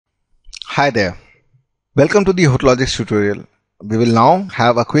Hi there. Welcome to the Hotelogix tutorial. We will now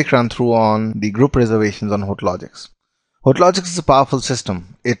have a quick run through on the group reservations on Hotelogix. Hotelogix is a powerful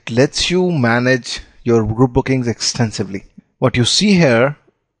system. It lets you manage your group bookings extensively. What you see here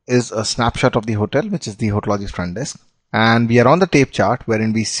is a snapshot of the hotel, which is the Hotelogix front desk. And we are on the tape chart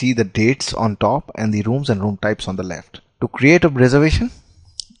wherein we see the dates on top and the rooms and room types on the left. To create a reservation,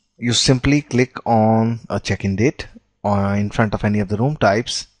 you simply click on a check-in date in front of any of the room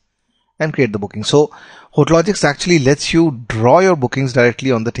types and create the booking. So Hotelogix actually lets you draw your bookings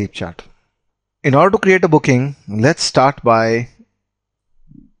directly on the tape chart. In order to create a booking, let's start by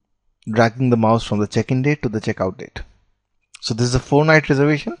dragging the mouse from the check-in date to the checkout date. So this is a 4-night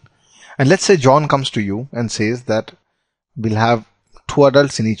reservation, and let's say John comes to you and says that we'll have 2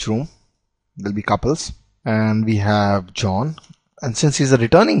 adults in each room. There'll be couples, and we have John, and since he's a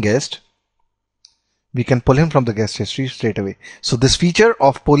returning guest, we can pull him from the guest history straight away. So this feature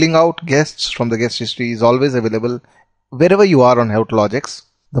of pulling out guests from the guest history is always available wherever you are on Hotelogix.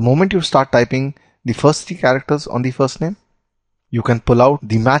 The moment you start typing the first 3 characters on the first name, you can pull out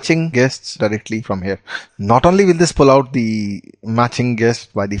the matching guests directly from here. Not only will this pull out the matching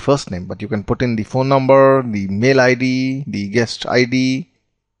guest by the first name, but you can put in the phone number, the mail ID, the guest ID.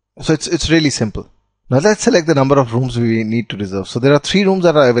 So it's really simple. Now let's select the number of rooms we need to reserve. So there are 3 rooms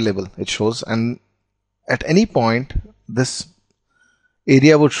that are available, it shows, and at any point, this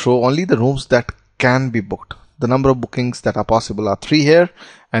area would show only the rooms that can be booked. The number of bookings that are possible are 3 here,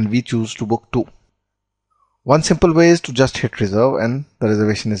 and we choose to book 2. One simple way is to just hit reserve and the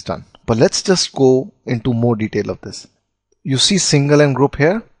reservation is done. But let's just go into more detail of this. You see single and group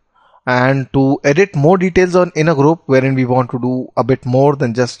here, and to edit more details in a group wherein we want to do a bit more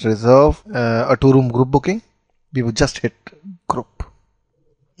than just reserve a 2-room group booking, we would just hit group.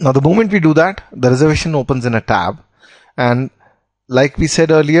 Now the moment we do that, the reservation opens in a tab, and like we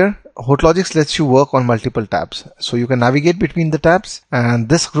said earlier, Hotelogix lets you work on multiple tabs. So you can navigate between the tabs, and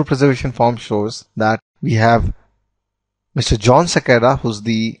this group reservation form shows that we have Mr. John Sakeda, who's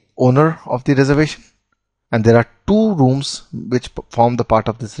the owner of the reservation, and there are 2 rooms which form the part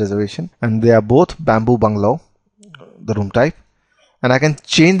of this reservation, and they are both bamboo bungalow, the room type, and I can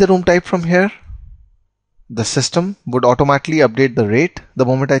change the room type from here. The system would automatically update the rate the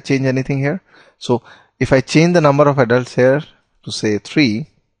moment I change anything here. So if I change the number of adults here to say 3,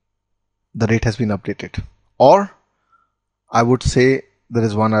 the rate has been updated. Or I would say there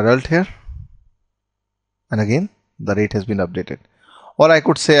is 1 adult here, and again the rate has been updated. Or I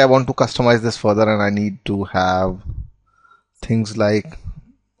could say I want to customize this further and I need to have things like,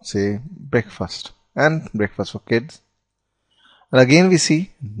 say, breakfast and breakfast for kids. And again we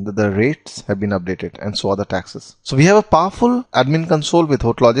see that the rates have been updated, and so are the taxes. So we have a powerful admin console with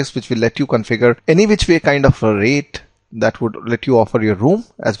Hotelogix which will let you configure any which way kind of a rate that would let you offer your room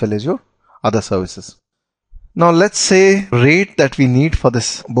as well as your other services. Now let's say rate that we need for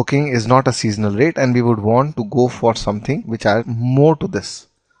this booking is not a seasonal rate, and we would want to go for something which adds more to this.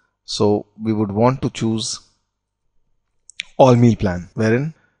 So we would want to choose all meal plan,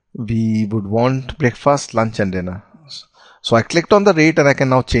 wherein we would want breakfast, lunch and dinner. So I clicked on the rate and I can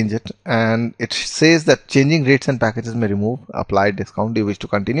now change it, and it says that changing rates and packages may remove applied discount. Do you wish to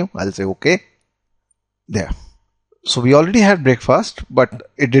continue? I'll say okay. There. So we already had breakfast, but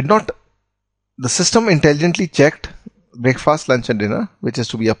it did not. The system intelligently checked breakfast, lunch and dinner, which is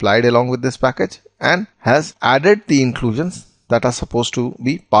to be applied along with this package, and has added the inclusions that are supposed to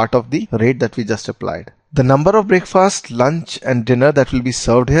be part of the rate that we just applied. The number of breakfast, lunch and dinner that will be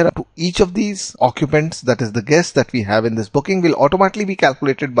served here to each of these occupants, that is the guests that we have in this booking, will automatically be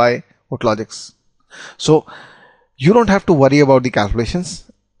calculated by Hotelogix. So you don't have to worry about the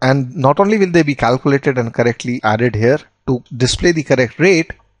calculations, and not only will they be calculated and correctly added here to display the correct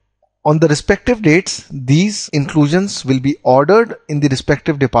rate, on the respective dates, these inclusions will be ordered in the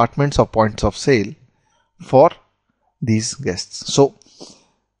respective departments or points of sale for these guests. So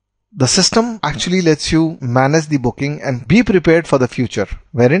the system actually lets you manage the booking and be prepared for the future,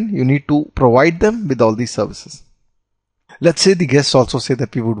 wherein you need to provide them with all these services. Let's say the guests also say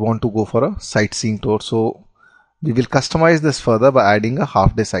that we would want to go for a sightseeing tour. So we will customize this further by adding a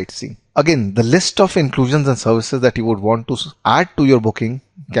half-day sightseeing. Again, the list of inclusions and services that you would want to add to your booking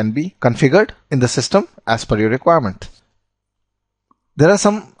can be configured in the system as per your requirement. There are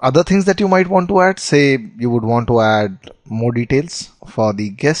some other things that you might want to add. Say you would want to add more details for the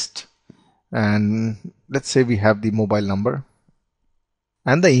guest, and let's say we have the mobile number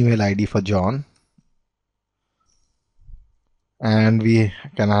and the email ID for John, and we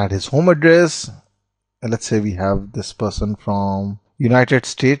can add his home address. And let's say we have this person from United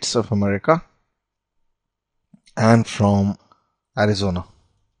States of America and from Arizona.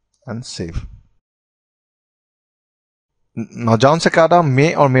 and save. Now John Cicada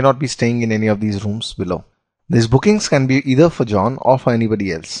may or may not be staying in any of these rooms below. These bookings can be either for John or for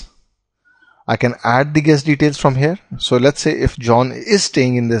anybody else. I can add the guest details from here. So let's say if John is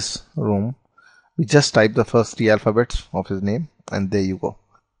staying in this room, we just type the first 3 alphabets of his name and there you go.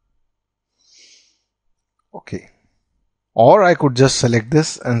 Okay. Or I could just select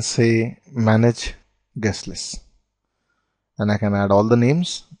this and say manage guest list. And I can add all the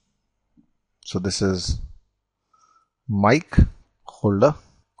names. So this is Mike Holder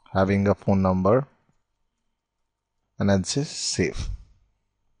having a phone number and then say save.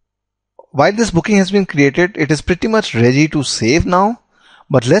 While this booking has been created, it is pretty much ready to save now.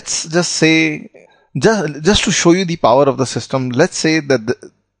 But let's just say, just to show you the power of the system, let's say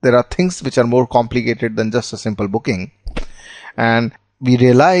that there are things which are more complicated than just a simple booking. And we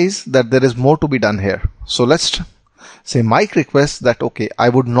realize that there is more to be done here. So let's say Mike requests that, okay, I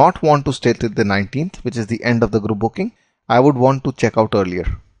would not want to stay till the 19th, which is the end of the group booking. I would want to check out earlier.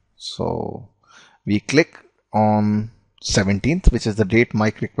 So we click on 17th, which is the date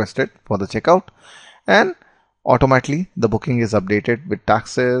Mike requested for the checkout, and automatically the booking is updated with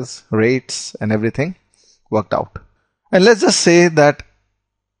taxes, rates and everything worked out. And let's just say that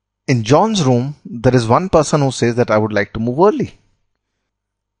in John's room there is one person who says that I would like to move early,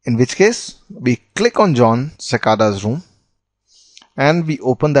 in which case we click on John Cicada's room and we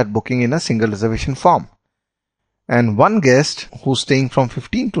open that booking in a single reservation form, and one guest who's staying from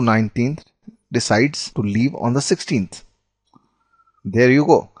 15th to 19th decides to leave on the 16th. There you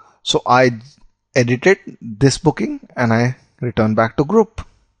go. So I edited this booking and I return back to group.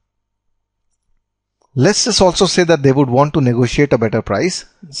 Let's just also say that they would want to negotiate a better price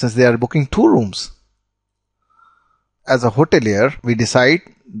since they are booking 2 rooms. As a hotelier, we decide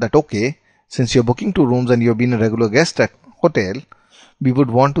that, okay, since you're booking 2 rooms and you've been a regular guest at hotel, we would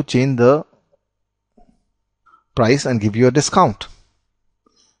want to change the price and give you a discount.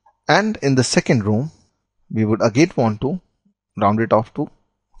 And in the second room, we would again want to round it off to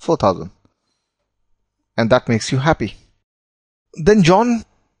 4,000. And that makes you happy. Then John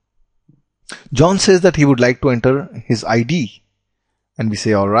says that he would like to enter his ID. And we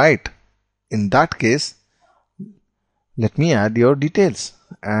say, all right, in that case, let me add your details.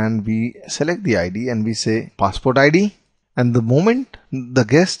 And we select the ID and we say passport ID. And the moment the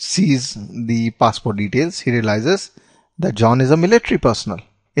guest sees the passport details, he realizes that John is a military personnel.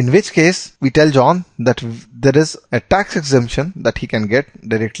 In which case, we tell John that there is a tax exemption that he can get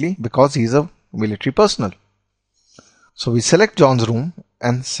directly because he is a military personnel. So we select John's room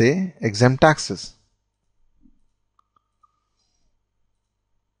and say exempt taxes.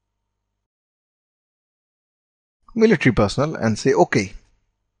 Military personnel and say OK.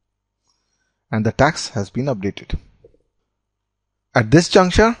 And the tax has been updated. At this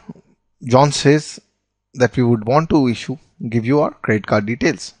juncture, John says that we would want to give you our credit card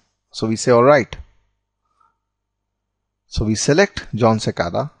details. So we say alright. So we select John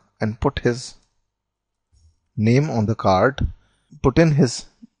Cicada and put his name on the card, put in his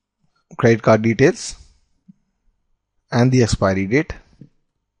credit card details and the expiry date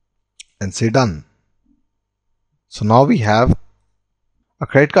and say done. So now we have a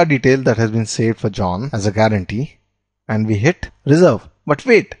credit card detail that has been saved for John as a guarantee, and we hit reserve. But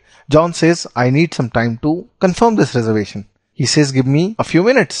wait, John says I need some time to confirm this reservation. He says give me a few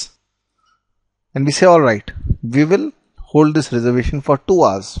minutes. And we say alright, we will hold this reservation for 2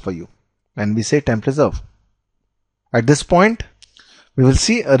 hours for you. And we say temp reserve. At this point, we will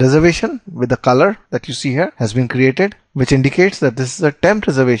see a reservation with the color that you see here has been created, which indicates that this is a temp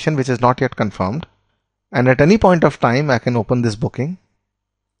reservation which is not yet confirmed. And at any point of time, I can open this booking,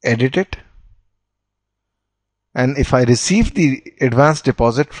 edit it. And if I receive the advance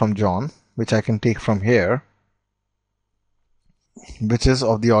deposit from John, which I can take from here, which is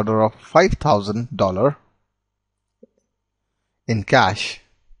of the order of $5,000 in cash,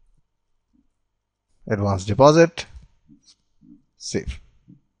 advance deposit, save.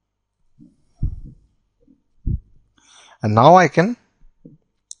 And now I can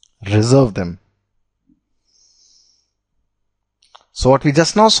reserve them. So what we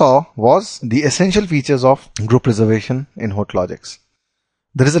just now saw was the essential features of group reservation in Hotelogix.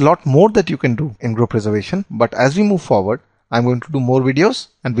 There is a lot more that you can do in group reservation, but as we move forward, I'm going to do more videos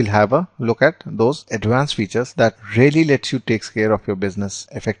and we'll have a look at those advanced features that really lets you take care of your business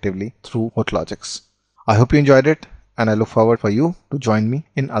effectively through Hotelogix. I hope you enjoyed it and I look forward for you to join me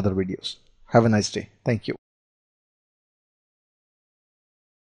in other videos. Have a nice day. Thank you.